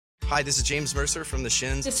Hi, this is James Mercer from The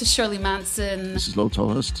Shins. This is Shirley Manson. This is Lo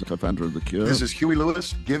Tolhurst, co-founder of The Cure. This is Huey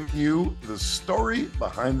Lewis giving you the story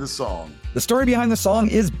behind the song. The Story Behind the Song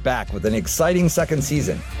is back with an exciting second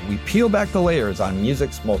season. We peel back the layers on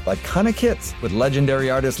music's most iconic hits with legendary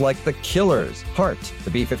artists like The Killers, Heart, the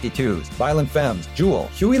B-52s, Violent Femmes, Jewel,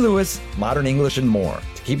 Huey Lewis, Modern English, and more.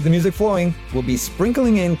 To keep the music flowing, we'll be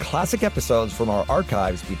sprinkling in classic episodes from our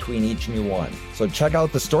archives between each new one. So check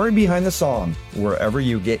out The Story Behind the Song wherever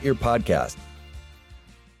you get your podcast.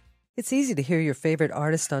 It's easy to hear your favorite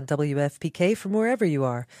artist on WFPK from wherever you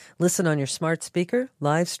are. Listen on your smart speaker,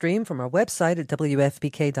 live stream from our website at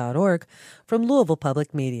WFPK.org, from Louisville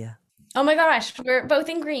Public Media. Oh my gosh, we're both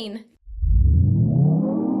in green.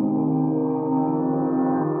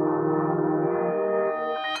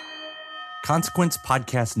 Consequence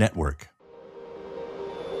Podcast Network.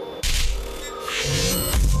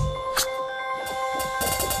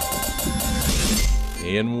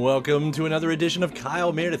 And welcome to another edition of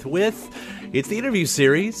Kyle Meredith With. It's the interview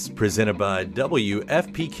series presented by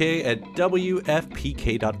WFPK at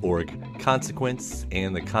WFPK.org, Consequence,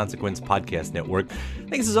 and the Consequence Podcast Network.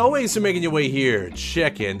 Thanks as always for making your way here,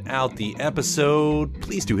 checking out the episode.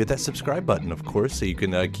 Please do hit that subscribe button, of course, so you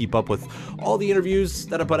can keep up with all the interviews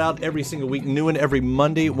that I put out every single week, new and every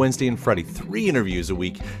Monday, Wednesday, and Friday. 3 interviews a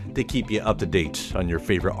week to keep you up to date on your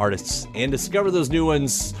favorite artists and discover those new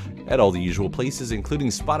ones at all the usual places, including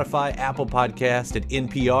Spotify, Apple Podcast, at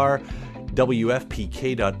NPR,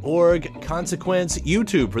 WFPK.org, Consequence,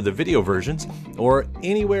 YouTube for the video versions, or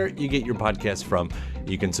anywhere you get your podcasts from.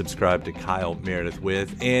 You can subscribe to Kyle Meredith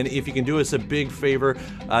With, and if you can do us a big favor,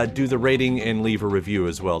 do the rating and leave a review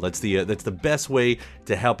as well. That's the best way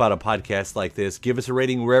to help out a podcast like this. Give us a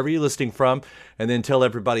rating wherever you're listening from, and then tell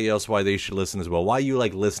everybody else why they should listen as well, why you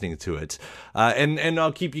like listening to it. And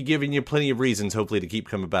I'll keep giving you plenty of reasons, hopefully, to keep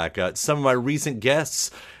coming back. Some of my recent guests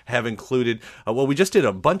have included, we just did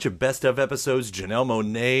a bunch of best of episodes. Janelle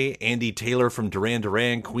Monáe, Andy Taylor from Duran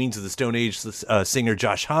Duran, Queens of the Stone Age singer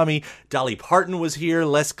Josh Homme, Dolly Parton was here,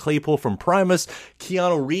 Les Claypool from Primus,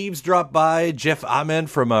 Keanu Reeves dropped by, Jeff Ament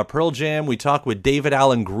from Pearl Jam. We talked with David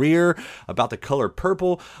Alan Grier about the color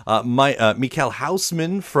purple, Mikael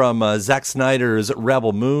Hausman from Zack Snyder's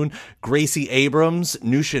Rebel Moon, Gracie Abrams,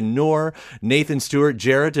 Nusha Noor, Nathan Stewart,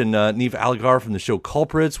 Jarrett, and Neve Algar from the show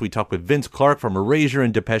Culprits. We talked with Vince Clarke from Erasure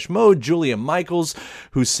and Depeche Mode, Julia Michaels,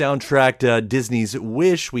 who soundtracked Disney's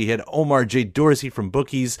Wish. We had Omar J. Dorsey from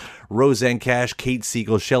Bookies, Roseanne Cash, Kate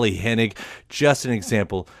Siegel, Shelley Hennig. Just an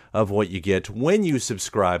example of what you get when you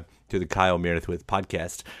subscribe to the Kyle Meredith With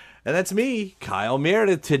podcast. And that's me, Kyle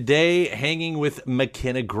Meredith, today hanging with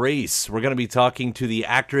Mckenna Grace. We're going to be talking to the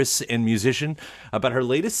actress and musician about her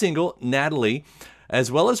latest single, Natalie, as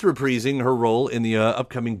well as reprising her role in the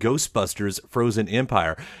upcoming Ghostbusters Frozen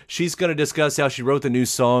Empire. She's going to discuss how she wrote the new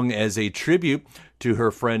song as a tribute to her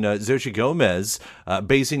friend Xochitl Gomez,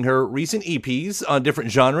 basing her recent EPs on different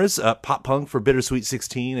genres, pop punk for Bittersweet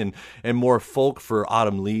 16 and more folk for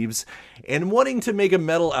Autumn Leaves, and wanting to make a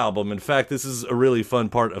metal album. In fact, this is a really fun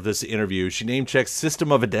part of this interview. She name-checks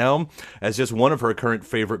System of a Down as just one of her current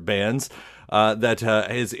favorite bands. That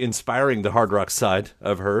is inspiring the hard rock side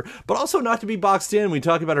of her, but also not to be boxed in. We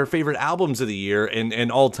talk about her favorite albums of the year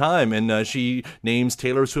and all time, and she names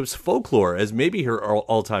Taylor Swift's Folklore as maybe her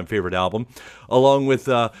all-time favorite album, along with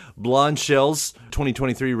Blonde Shell's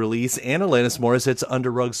 2023 release and Alanis Morissette's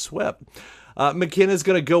Under Rug Swept. Mckenna's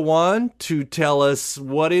going to go on to tell us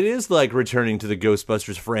what it is like returning to the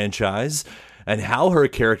Ghostbusters franchise and how her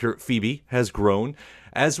character Phoebe has grown,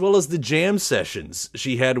 as well as the jam sessions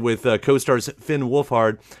she had with co-stars Finn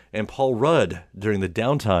Wolfhard and Paul Rudd during the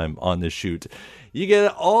downtime on this shoot. You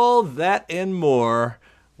get all that and more.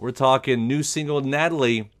 We're talking new single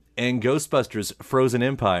Natalie and Ghostbusters Frozen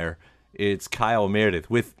Empire. It's Kyle Meredith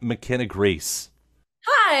with Mckenna Grace.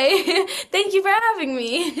 Hi, thank you for having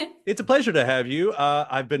me. It's a pleasure to have you.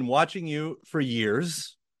 I've been watching you for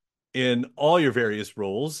years in all your various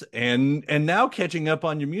roles, and now catching up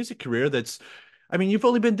on your music career. You've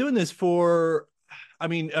only been doing this for,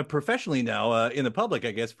 professionally now, in the public,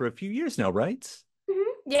 I guess, for a few years now, right?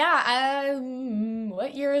 Mm-hmm. Yeah.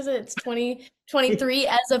 What year is it? It's 2023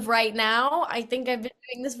 as of right now. I think I've been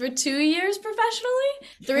doing this for 2 years professionally.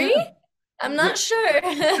 3? I'm not sure.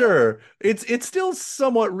 Sure. It's still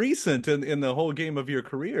somewhat recent in the whole game of your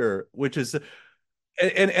career, which is,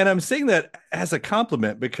 and I'm saying that as a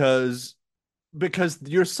compliment because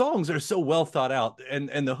your songs are so well thought out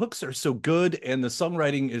and the hooks are so good and the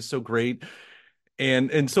songwriting is so great.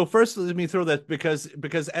 And so first, let me throw that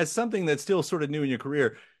because as something that's still sort of new in your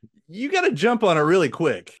career, you got to jump on it really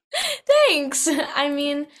quick. Thanks. I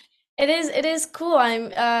mean, it is cool.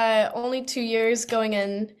 I'm only 2 years going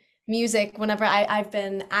in music whenever I've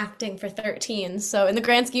been acting for 13. So in the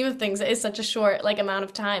grand scheme of things, it is such a short like amount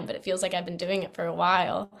of time, but it feels like I've been doing it for a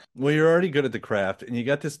while. Well, you're already good at the craft, and you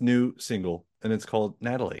got this new single, and it's called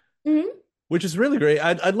Natalie, Hmm. which is really great.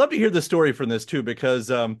 I'd love to hear the story from this too, because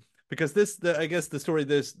I guess the story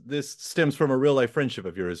this stems from a real life friendship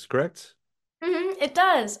of yours, correct? It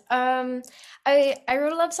does. I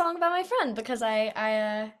wrote a love song about my friend because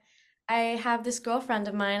I have this girlfriend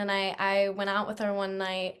of mine, and I went out with her one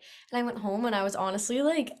night, and I went home, and I was honestly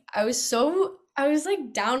like I was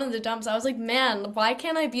like down in the dumps. I was like, man, why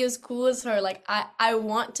can't I be as cool as her? Like I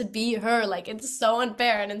want to be her. Like it's so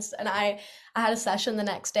unfair. And I had a session the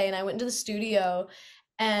next day, and I went into the studio,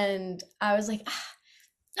 and I was like,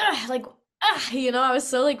 like I was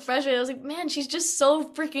so like frustrated. I was like, man, she's just so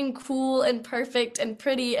freaking cool and perfect and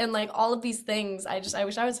pretty and like all of these things. I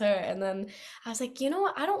wish I was her. And then I was like, you know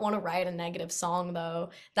what? I don't want to write a negative song though.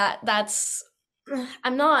 That's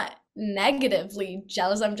I'm not negatively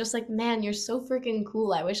jealous. I'm just like, man, you're so freaking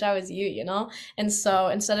cool. I wish I was you, you know? And so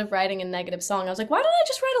instead of writing a negative song, I was like, why don't I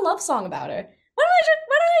just write a love song about her? Why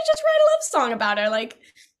don't I just write a love song about her? Like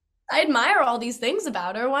I admire all these things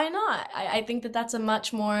about her. Why not? I think that that's a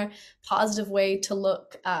much more positive way to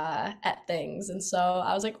look at things. And so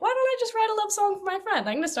I was like, why don't I just write a love song for my friend?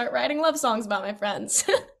 I'm going to start writing love songs about my friends.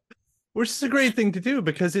 Which is a great thing to do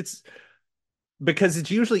because it's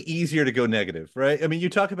usually easier to go negative, right? I mean, you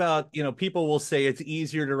talk about, people will say it's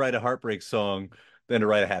easier to write a heartbreak song than to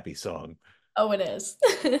write a happy song. Oh, it is.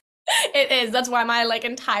 It is. That's why my like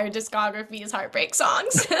entire discography is heartbreak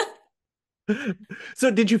songs.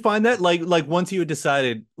 So did you find that like once you had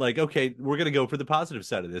decided like, okay, we're going to go for the positive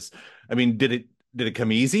side of this. I mean, did it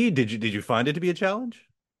come easy? Did you find it to be a challenge?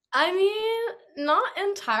 I mean, not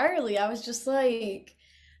entirely. I was just like,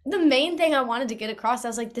 the main thing I wanted to get across, I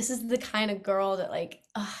was like, this is the kind of girl that like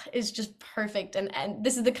is just perfect, and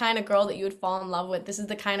this is the kind of girl that you would fall in love with. This is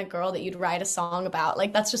the kind of girl that you'd write a song about.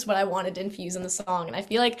 Like that's just what I wanted to infuse in the song, and I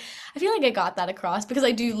feel like I got that across because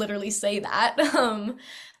I do literally say that.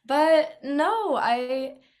 But no,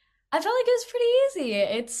 I felt like it was pretty easy.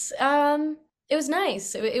 It was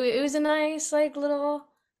nice. It was a nice like little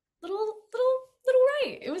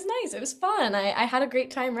write. It was nice. It was fun. I had a great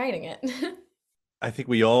time writing it. I think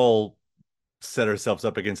we all set ourselves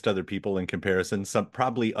up against other people in comparison, some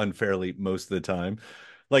probably unfairly most of the time.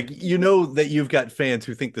 Like, that you've got fans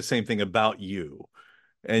who think the same thing about you,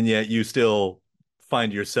 and yet you still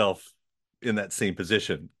find yourself in that same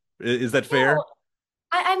position. Is that fair? No,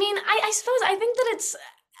 I mean, I suppose I think that it's,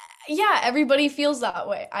 yeah, everybody feels that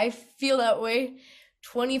way. I feel that way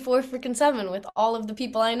 24 freaking 7 with all of the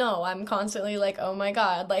people I know. I'm constantly like, oh my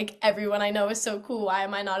God, like everyone I know is so cool. Why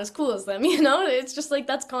am I not as cool as them? It's just like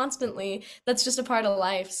that's just a part of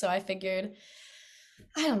life. So I figured,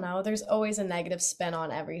 I don't know, there's always a negative spin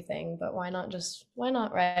on everything, but why not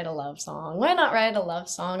write a love song? Why not write a love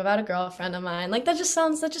song about a girlfriend of mine? Like that just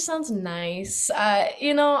sounds nice.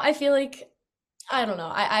 I feel like I don't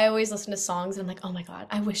know. I always listen to songs and I'm like, oh my God,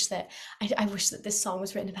 I wish that this song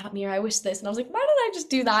was written about me, or I wish this. And I was like, why don't I just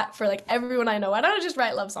do that for like everyone I know? Why don't I just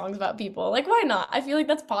write love songs about people? Like, why not? I feel like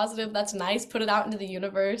that's positive. That's nice. Put it out into the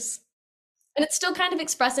universe. And it's still kind of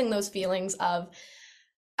expressing those feelings of,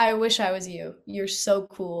 I wish I was you. You're so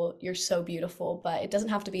cool. You're so beautiful, but it doesn't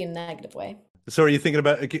have to be in a negative way. So are you thinking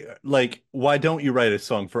about like why don't you write a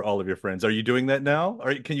song for all of your friends? Are you doing that now?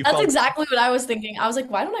 Or can you That's follow? exactly what I was thinking. I was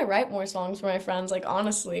like, why don't I write more songs for my friends? Like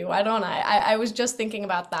honestly, why don't I was just thinking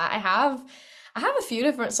about that. I have a few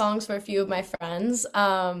different songs for a few of my friends.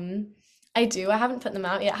 I do. I haven't put them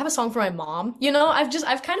out yet. I have a song for my mom.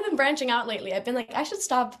 I've kind of been branching out lately. I've been like, I should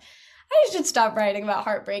stop writing about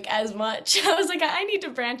heartbreak as much. I was like, I need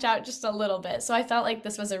to branch out just a little bit. So I felt like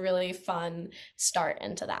this was a really fun start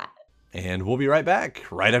into that. And we'll be right back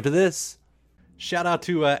right after this. Shout out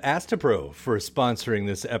to Astapro for sponsoring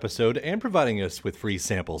this episode and providing us with free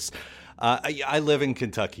samples. I live in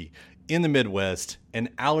Kentucky, in the Midwest,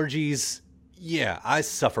 and allergies, yeah, I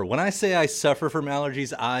suffer. When I say I suffer from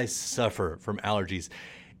allergies, I suffer from allergies.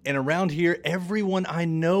 And around here, everyone I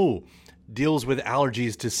know deals with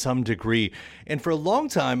allergies to some degree. And for a long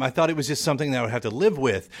time, I thought it was just something that I would have to live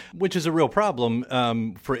with, which is a real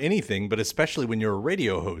problem for anything, but especially when you're a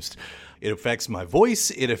radio host. It affects my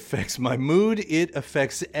voice, it affects my mood, it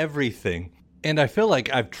affects everything. And I feel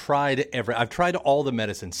like I've tried all the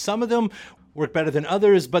medicines. Some of them work better than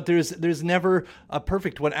others, but there's never a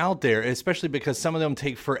perfect one out there, especially because some of them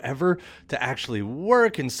take forever to actually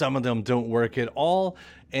work and some of them don't work at all.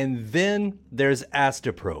 And then there's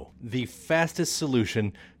Astapro, the fastest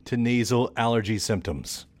solution to nasal allergy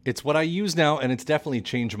symptoms. It's what I use now, and it's definitely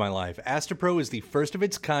changed my life. Astepro is the first of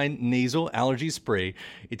its kind nasal allergy spray.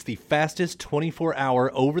 It's the fastest 24-hour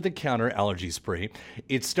over-the-counter allergy spray.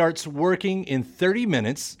 It starts working in 30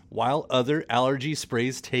 minutes, while other allergy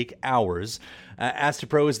sprays take hours.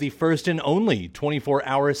 Astepro is the first and only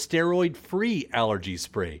 24-hour steroid-free allergy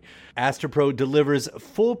spray. Astepro delivers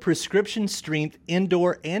full prescription strength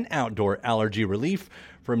indoor and outdoor allergy relief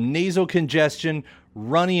from nasal congestion,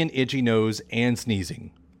 runny and itchy nose, and sneezing.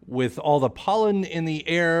 With all the pollen in the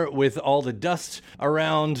air, with all the dust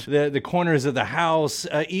around the corners of the house,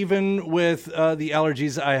 even with the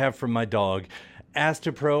allergies I have from my dog,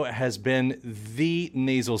 Astepro has been the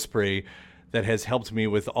nasal spray that has helped me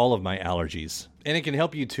with all of my allergies. And it can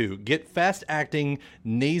help you too. Get fast-acting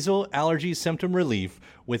nasal allergy symptom relief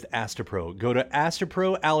with Astepro. Go to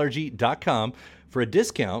asteproallergy.com for a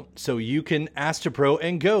discount so you can Astepro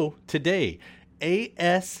and go today.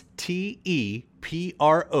 ASTEPRO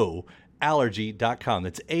allergy.com.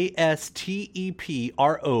 That's ASTEPRO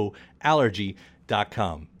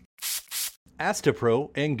allergy.com. Astepro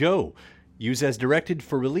and go. Use as directed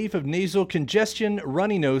for relief of nasal congestion,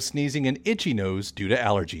 runny nose, sneezing, and itchy nose due to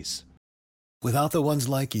allergies. Without the ones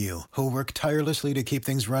like you, who work tirelessly to keep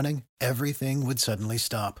things running, everything would suddenly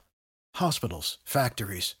stop. Hospitals,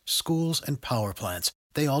 factories, schools, and power plants,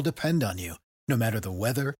 they all depend on you. No matter the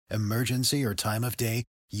weather, emergency, or time of day,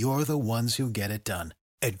 you're the ones who get it done.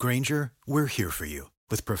 At Grainger, we're here for you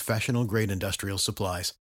with professional-grade industrial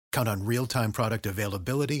supplies. Count on real-time product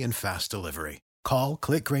availability and fast delivery. Call,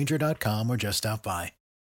 clickgrainger.com, or just stop by.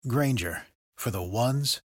 Grainger, for the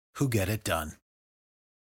ones who get it done.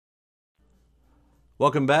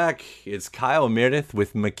 Welcome back. It's Kyle Meredith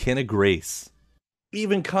with Mckenna Grace.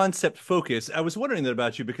 Even concept focus. I was wondering that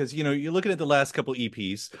about you because, you know, you're looking at the last couple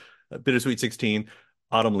EPs, Bittersweet 16,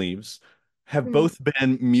 Autumn Leaves, have both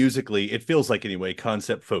been musically, it feels like anyway,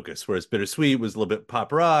 concept focus, whereas Bittersweet was a little bit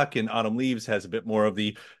pop rock and Autumn Leaves has a bit more of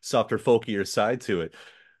the softer, folkier side to it.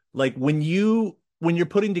 Like when you're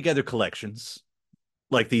putting together collections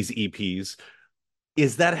like these EPs,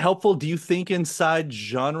 is that helpful? Do you think inside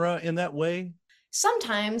genre in that way?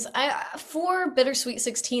 Sometimes for Bittersweet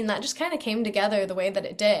 16, that just kind of came together the way that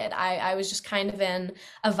it did. I was just kind of in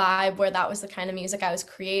a vibe where that was the kind of music I was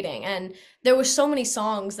creating. And there were so many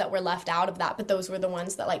songs that were left out of that, but those were the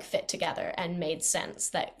ones that like fit together and made sense,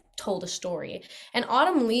 that told a story. And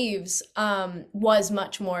Autumn Leaves was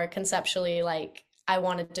much more conceptually like, I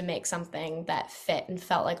wanted to make something that fit and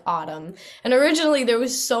felt like autumn. And originally there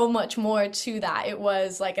was so much more to that. It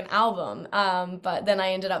was like an album, but then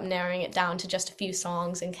I ended up narrowing it down to just a few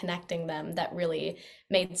songs and connecting them that really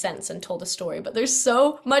made sense and told a story. But there's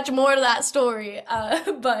so much more to that story,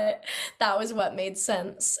 but that was what made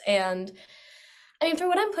sense. And I mean, for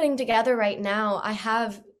what I'm putting together right now, I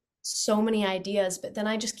have so many ideas, but then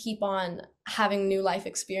I just keep on having new life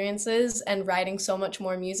experiences and writing so much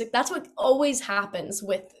more music. That's what always happens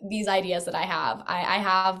with these ideas that I have. I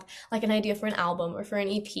have like an idea for an album or for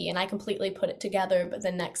an EP and I completely put it together, but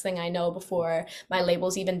the next thing I know, before my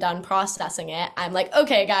label's even done processing it, I'm like,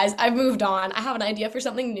 okay guys, I've moved on. I have an idea for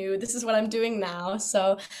something new. This is what I'm doing now.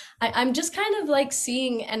 So I'm just kind of like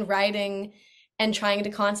seeing and writing and trying to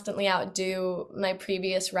constantly outdo my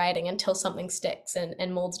previous writing until something sticks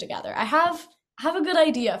and molds together. I have a good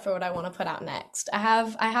idea for what I want to put out next. I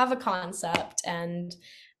have a concept and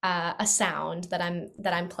a sound that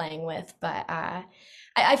I'm playing with, but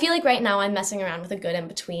I feel like right now I'm messing around with a good in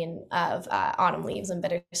between of Autumn Leaves and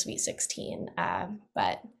Bittersweet 16.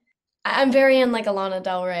 But I'm very in like a Lana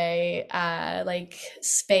Del Rey like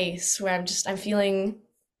space where I'm feeling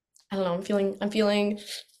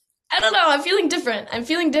different. I'm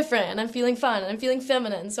feeling different and I'm feeling fun and I'm feeling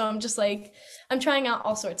feminine. So I'm just like, I'm trying out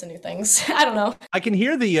all sorts of new things. I don't know. I can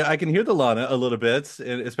hear the Lana a little bit,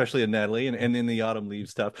 especially in Natalie and in the Autumn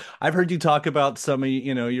Leaves stuff. I've heard you talk about some of,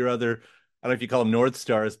 your other, I don't know if you call them North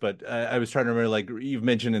Stars, but I was trying to remember, like you've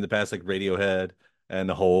mentioned in the past, like Radiohead and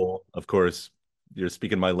The Hole. Of course, you're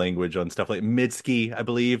speaking my language on stuff like Mitski, I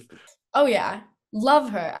believe. Oh yeah.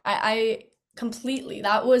 Love her. I completely.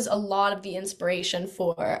 That was a lot of the inspiration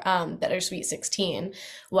for Bittersweet 16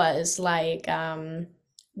 was like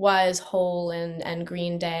was Hole and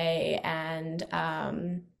Green Day, and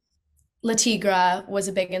La Tigra was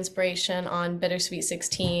a big inspiration on Bittersweet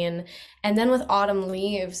 16. And then with Autumn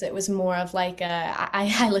Leaves, it was more of like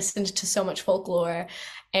I listened to so much folklore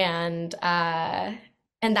and that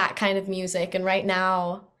kind of music. And right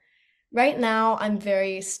now I'm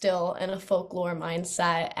very still in a folklore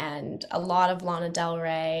mindset and a lot of Lana Del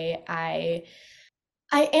Rey. I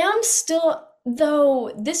am still,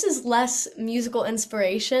 though this is less musical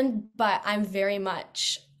inspiration, but I'm very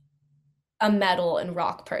much a metal and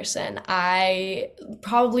rock person. I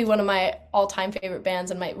probably one of my all-time favorite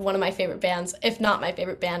bands and my one of my favorite bands, if not my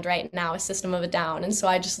favorite band right now, is System of a Down. And so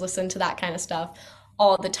I just listen to that kind of stuff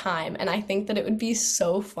all the time. And I think that it would be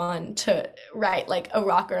so fun to write like a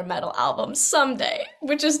rock or a metal album someday,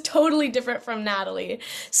 which is totally different from Natalie.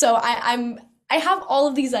 So I have all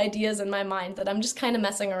of these ideas in my mind that I'm just kind of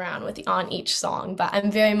messing around with on each song, but I'm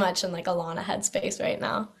very much in like a Lana headspace right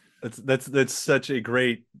now. That's such a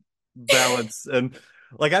great balance. And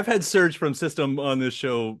like I've had Serge from System on this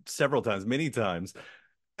show several times, many times,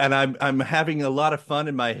 and I'm having a lot of fun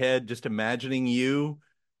in my head just imagining you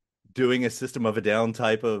doing a System of a Down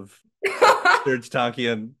type of Serge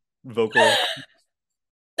Tankian vocal.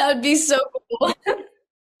 That would be so cool.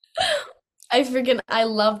 I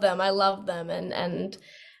love them. I love them and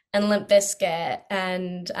Limp Bizkit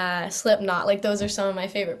and Slipknot. Like those are some of my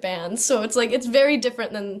favorite bands. So it's like it's very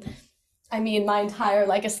different than I mean my entire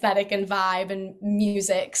like aesthetic and vibe and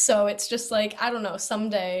music. So it's just like I don't know,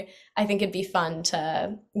 someday I think it'd be fun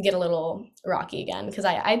to get a little rocky again because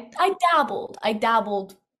I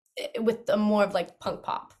dabbled with the more of like punk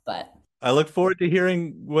pop, but I look forward to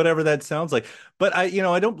hearing whatever that sounds like. But I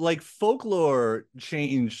don't like folklore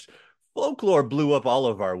blew up all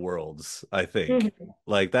of our worlds, I think. Mhm.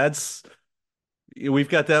 Like we've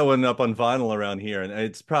got that one up on vinyl around here, and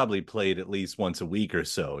it's probably played at least once a week or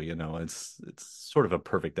so. It's sort of a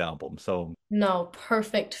perfect album. So No,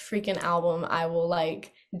 perfect freaking album. I will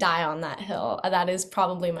like die on that hill. That is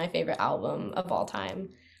probably my favorite album of all time.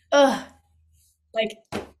 Ugh, like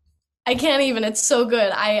I can't even. It's so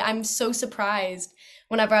good. I'm so surprised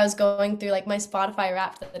whenever I was going through like my Spotify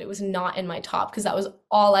Wrapped that it was not in my top because that was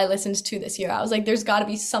all I listened to this year. I was like, there's got to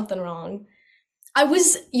be something wrong.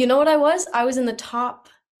 You know what I was? I was in the top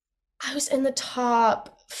 5%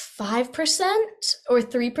 or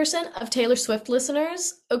 3% of Taylor Swift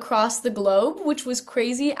listeners across the globe, which was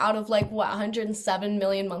crazy out of like what, 107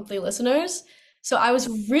 million monthly listeners. So I was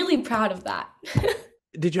really proud of that.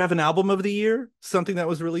 did you have an album of the year? Something that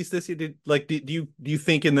was released this year? Do you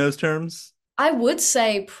think in those terms? I would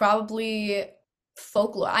say probably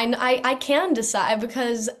folklore. I can decide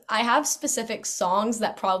because I have specific songs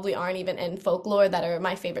that probably aren't even in folklore that are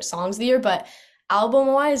my favorite songs of the year, but album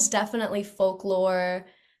wise, definitely folklore.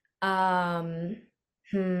 Um,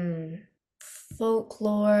 hmm,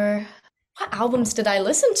 folklore. What albums did I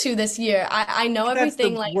listen to this year? I know That's the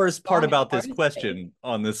everything like worst part song and about this artist wise. question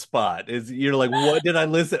on the spot is you're like, what did I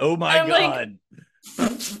listen? Oh my I'm like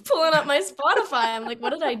God. pulling up my Spotify. I'm like,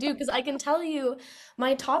 what did I do? Because I can tell you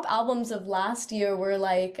my top albums of last year were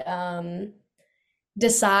like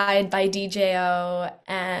Decide by DJO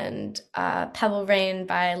and Pebble Rain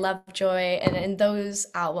by Lovejoy. And in those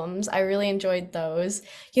albums, I really enjoyed those.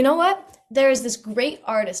 You know what? There is this great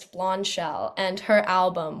artist, Blonde Shell, and her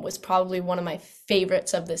album was probably one of my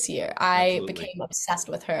favorites of this year. I Absolutely. became obsessed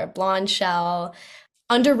with her. Blonde Shell,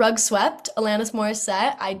 Under Rug Swept, Alanis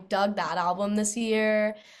Morissette. I dug that album this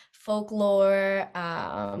year. Folklore.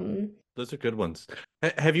 Those are good ones.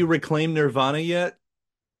 Have you reclaimed Nirvana yet?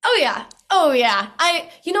 Oh yeah. Oh yeah.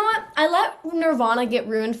 You know what? I let Nirvana get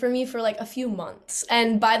ruined for me for like a few months.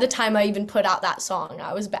 And by the time I even put out that song,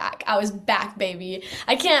 I was back. I was back, baby.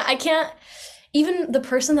 I can't even the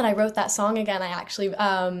person that I wrote that song again, I actually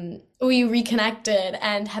we reconnected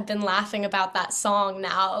and have been laughing about that song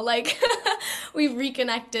now. Like we've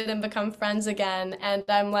reconnected and become friends again. And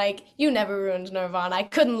I'm like, you never ruined Nirvana. I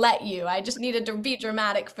couldn't let you. I just needed to be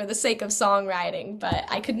dramatic for the sake of songwriting, but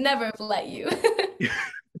I could never have let you.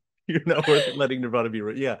 You're not worth letting Nirvana be.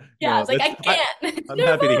 Yeah, Yeah, I no, was like, I can't. It's I'm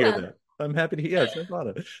happy to hear Nirvana. that. I'm happy to hear. Yeah, it's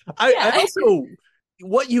Nirvana. I Yeah. also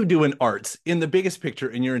what you do in arts in the biggest picture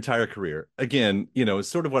in your entire career. Again, it's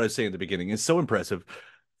sort of what I was saying at the beginning. Is so impressive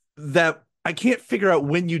that I can't figure out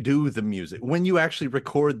when you do the music, when you actually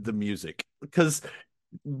record the music, because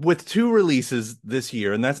with two releases this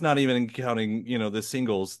year, and that's not even counting, the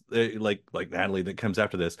singles like Natalie that comes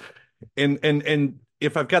after this, and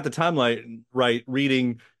if I've got the timeline right,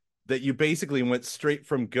 reading that you basically went straight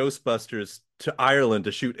from Ghostbusters to Ireland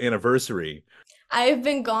to shoot Anniversary. I've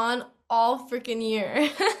been gone all freaking year.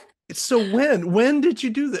 So when did you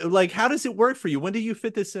do that? Like, how does it work for you? When do you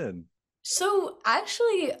fit this in? So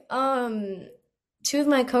actually, two of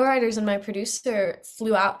my co-writers and my producer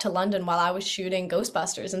flew out to London while I was shooting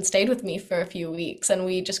Ghostbusters and stayed with me for a few weeks, and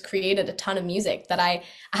we just created a ton of music that I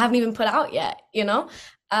haven't even put out yet,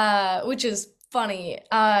 which is funny.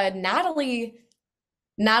 Natalie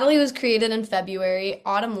was created in February.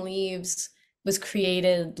 Autumn Leaves was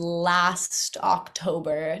created last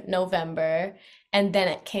October, November, and then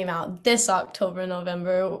it came out this October,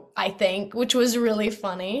 November, I think, which was really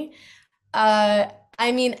funny. Uh,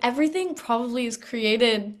 I mean, everything probably is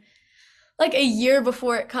created like a year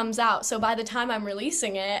before it comes out. So by the time I'm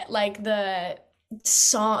releasing it, like the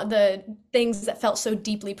things that felt so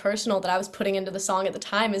deeply personal that I was putting into the song at the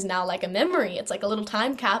time is now like a memory. It's like a little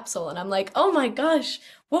time capsule. And I'm like, oh my gosh,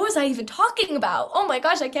 what was I even talking about? Oh my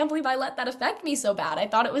gosh, I can't believe I let that affect me so bad. I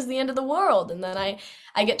thought it was the end of the world. And then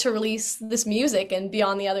I get to release this music and be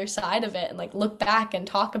on the other side of it and like look back and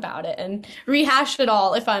talk about it and rehash it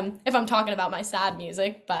all if I'm talking about my sad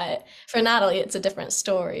music. But for Natalie, it's a different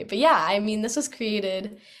story. But yeah, I mean, this was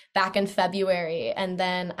created back in February, and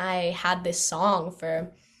then I had this song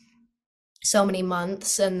for so many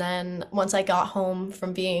months, and then once I got home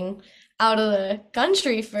from being out of the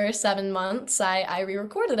country for 7 months, I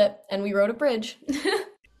re-recorded it and we wrote a bridge.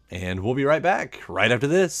 And we'll be right back right after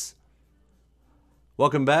this.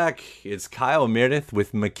 Welcome back. It's Kyle Meredith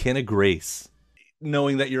with Mckenna Grace.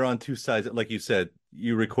 Knowing that you're on two sides, like you said,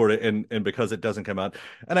 you record it and because it doesn't come out.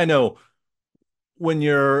 And I know when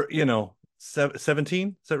you're,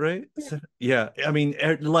 17, is that right? Yeah. I mean,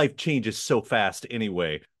 life changes so fast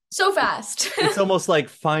anyway. So fast. It's almost like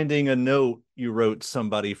finding a note you wrote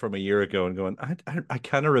somebody from a year ago and going, I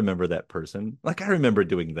kind of remember that person. Like, I remember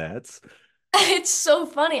doing that. It's so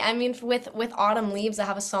funny. I mean, with Autumn Leaves, I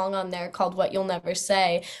have a song on there called What You'll Never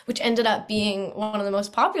Say, which ended up being one of the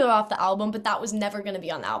most popular off the album, but that was never going to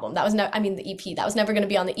be on the album. That was never, I mean, the EP. That was never going to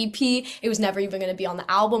be on the EP. It was never even going to be on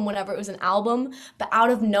the album whenever it was an album. But out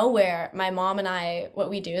of nowhere, my mom and I, what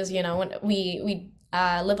we do is, when we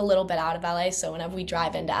live a little bit out of LA, so whenever we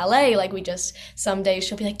drive into LA, like we just, some days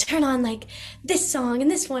she'll be like, turn on like this song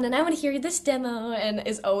and this one, and I want to hear this demo, and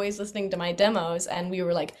is always listening to my demos. And we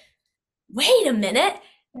were like, wait a minute,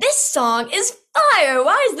 this song is fire.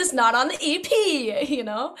 Why is this not on the EP?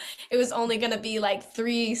 It was only going to be like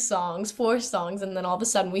 3 songs, 4 songs. And then all of a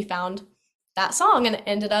sudden we found that song and it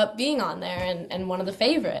ended up being on there and one of the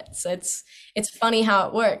favorites. It's funny how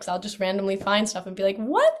it works. I'll just randomly find stuff and be like,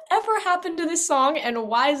 whatever happened to this song and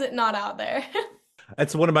why is it not out there?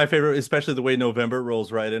 That's one of my favorite, especially the way November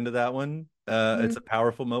rolls right into that one. It's a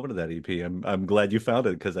powerful moment of that EP. I'm glad you found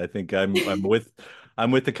it because I think I'm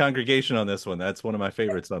with the congregation on this one. That's one of my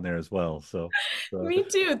favorites on there as well. So Me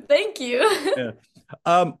too. Thank you. Yeah.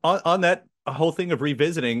 On that whole thing of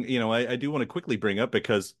revisiting, I do want to quickly bring up,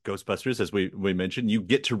 because Ghostbusters, as we mentioned, you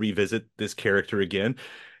get to revisit this character again,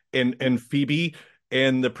 and Phoebe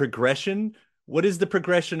and the progression. What is the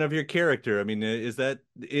progression of your character? I mean,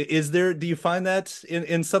 do you find that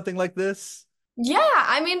in something like this? Yeah,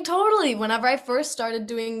 I mean, totally. Whenever I first started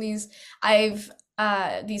doing these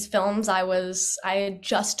films, I had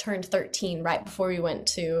just turned 13 right before we went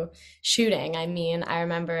to shooting. I mean, I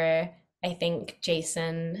remember, I think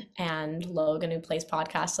Jason and Logan, who plays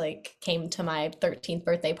podcast, like came to my 13th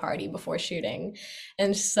birthday party before shooting.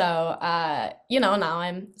 And so, now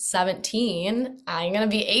I'm 17, I'm gonna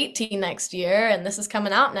be 18 next year, and this is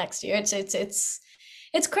coming out next year.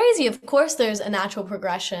 It's crazy. Of course, there's a natural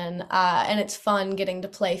progression, and it's fun getting to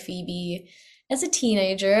play Phoebe as a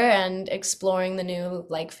teenager and exploring the new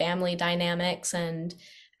like family dynamics and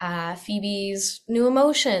Phoebe's new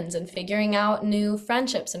emotions and figuring out new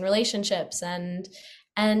friendships and relationships and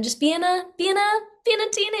just being a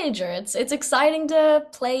teenager. It's exciting to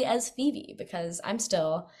play as Phoebe because I'm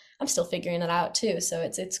still figuring it out too. So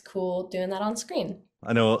it's cool doing that on screen.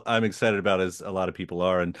 I know I'm excited about it, as a lot of people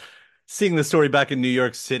are, and seeing the story back in New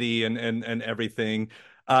York City and everything.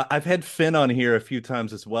 I've had Finn on here a few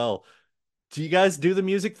times as well. Do you guys do the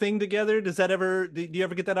music thing together? Do you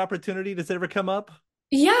ever get that opportunity? Does it ever come up?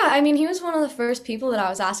 Yeah, I mean, he was one of the first people that I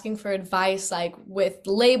was asking for advice, like with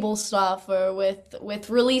label stuff or with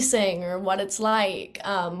releasing or what it's like,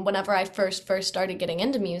 whenever I first started getting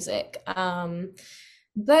into music.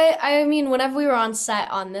 But I mean, whenever we were on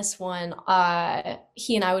set on this one,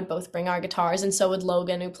 he and I would both bring our guitars, and so would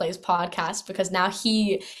Logan, who plays podcast, because now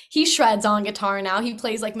he shreds on guitar now. He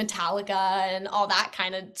plays like Metallica and all that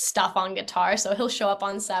kind of stuff on guitar. So he'll show up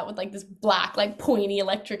on set with like this black, like pointy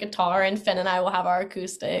electric guitar, and Finn and I will have our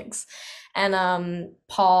acoustics. And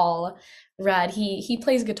Paul Rudd, he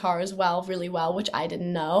plays guitar as well, really well, which I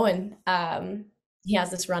didn't know. And he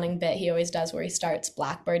has this running bit he always does where he starts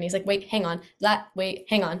Blackbird and he's like, wait, hang on,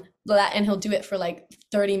 and he'll do it for like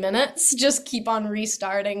 30 minutes, just keep on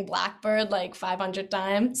restarting Blackbird like 500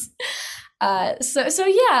 times. So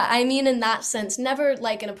yeah, I mean, in that sense, never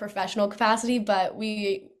like in a professional capacity, but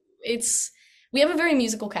we have a very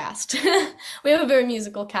musical cast. We have a very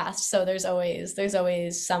musical cast, so there's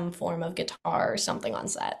always some form of guitar or something on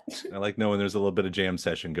set. I like knowing there's a little bit of jam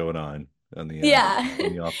session going on the on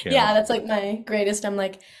the off camera. Yeah, that's like my greatest. I'm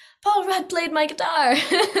like, Paul Rudd played my guitar.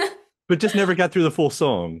 But just never got through the full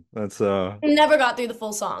song. That's Never got through the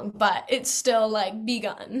full song, but it's still like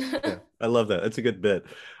begun. yeah, I love that. That's a good bit.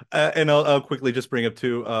 And I'll quickly just bring up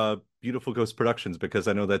too Beautiful Ghost Productions because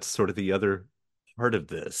I know that's sort of the other part of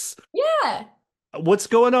this. Yeah. What's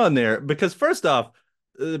going on there? Because first off,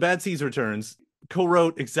 The Bad Seeds Returns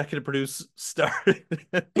co-wrote, executive produced, starred,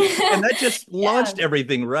 and that just launched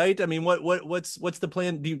everything, right? I mean, what's the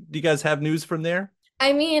plan? Do you guys have news from there?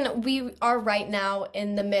 I mean, we are right now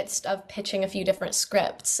in the midst of pitching a few different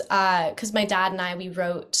scripts. Because my dad and I, we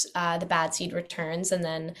wrote The Bad Seed Returns, and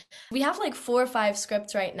then we have like 4 or 5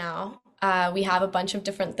 scripts right now. We have a bunch of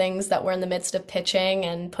different things that we're in the midst of pitching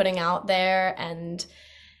and putting out there, and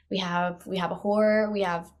we have a horror, we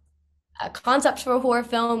have a concept for a horror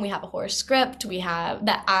film, we have a horror script, we have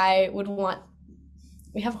a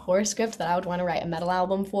horror script that I would want to write a metal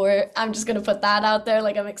album for. I'm just gonna put that out there,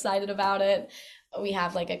 like I'm excited about it. We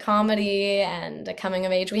have like a comedy and a coming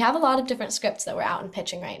of age. We have a lot of different scripts that we're out and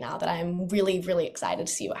pitching right now that I'm really, really excited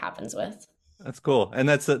to see what happens with. That's cool. And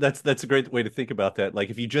that's a great way to think about that. Like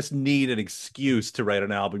if you just need an excuse to write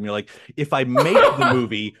an album, you're like, if I make the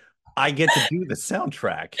movie, I get to do the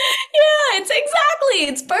soundtrack. Yeah,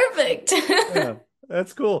 it's perfect. Yeah,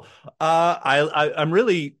 that's cool. I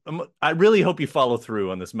really hope you follow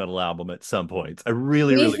through on this metal album at some point. I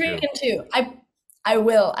really, Me really do. freaking too. I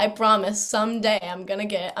will. I promise. Someday I'm gonna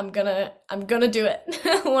do it.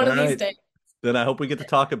 One of these days. Then I hope we get to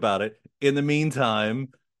talk about it. In the meantime,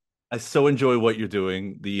 I so enjoy what you're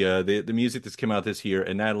doing. The music that's come out this year,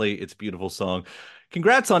 and Natalie, it's a beautiful song.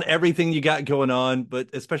 Congrats on everything you got going on, but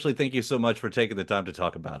especially thank you so much for taking the time to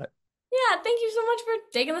talk about it. Yeah, thank you so much for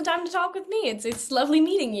taking the time to talk with me. It's lovely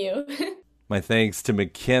meeting you. My thanks to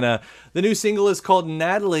Mckenna. The new single is called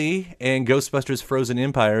Natalie, and Ghostbusters Frozen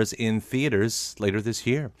Empires in theaters later this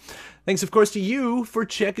year. Thanks, of course, to you for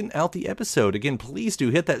checking out the episode. Again, please do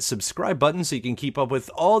hit that subscribe button so you can keep up with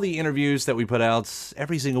all the interviews that we put out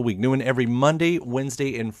every single week. New one every Monday,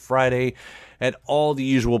 Wednesday, and Friday at all the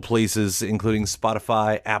usual places, including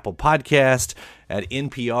Spotify, Apple Podcast, at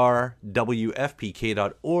NPR,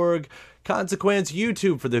 WFPK.org, Consequence,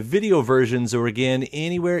 YouTube for the video versions, or again,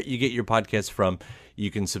 anywhere you get your podcasts from,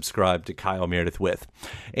 you can subscribe to Kyle Meredith with.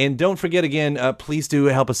 And don't forget, again, please do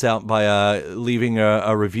help us out by leaving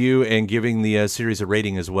a review and giving the series a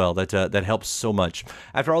rating as well. That helps so much.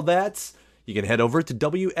 After all that, you can head over to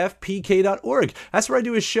WFPK.org. That's where I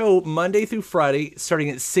do a show Monday through Friday, starting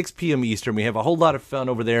at 6 p.m. Eastern. We have a whole lot of fun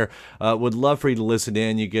over there. Would love for you to listen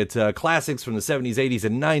in. You get classics from the 70s, 80s,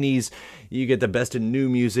 and 90s. You get the best in new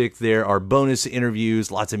music. There are bonus interviews,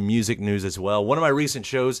 lots of music news as well. One of my recent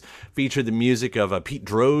shows featured the music of Pete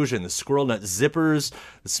Droge and the Squirrel Nut Zippers,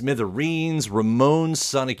 the Smithereens, Ramones,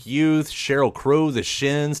 Sonic Youth, Sheryl Crow, the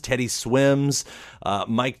Shins, Teddy Swims,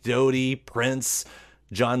 Mike Doty, Prince,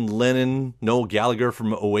 John Lennon, Noel Gallagher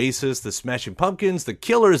from Oasis, the Smashing Pumpkins, the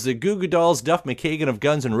Killers, the Goo Goo Dolls, Duff McKagan of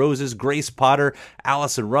Guns N' Roses, Grace Potter,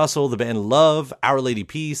 Allison Russell, the band Love, Our Lady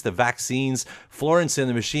Peace, the Vaccines, Florence and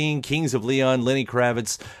the Machine, Kings of Leon, Lenny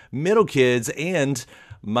Kravitz, Middle Kids, and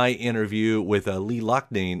my interview with Lee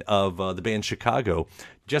Loughnane of the band Chicago.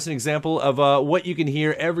 Just an example of what you can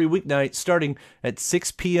hear every weeknight starting at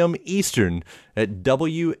 6 p.m. Eastern at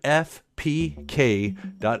WFPK.org.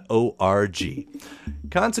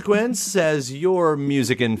 Consequence as your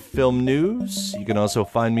music and film news. You can also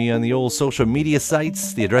find me on the old social media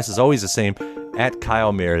sites. The address is always the same, at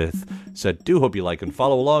Kyle Meredith. So I do hope you like and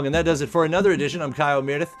follow along. And that does it for another edition. I'm Kyle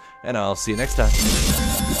Meredith, and I'll see you next time.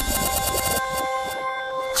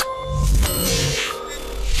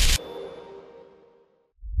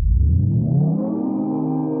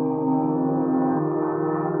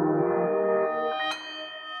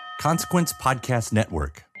 Consequence Podcast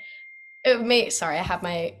Network. Sorry, I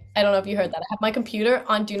don't know if you heard that. I have my computer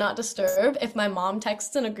on Do Not Disturb. If my mom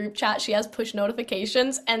texts in a group chat, she has push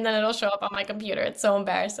notifications, and then it'll show up on my computer. It's so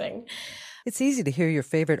embarrassing. It's easy to hear your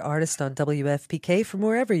favorite artist on WFPK from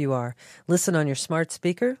wherever you are. Listen on your smart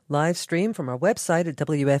speaker, live stream from our website at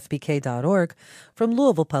WFPK.org, from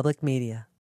Louisville Public Media.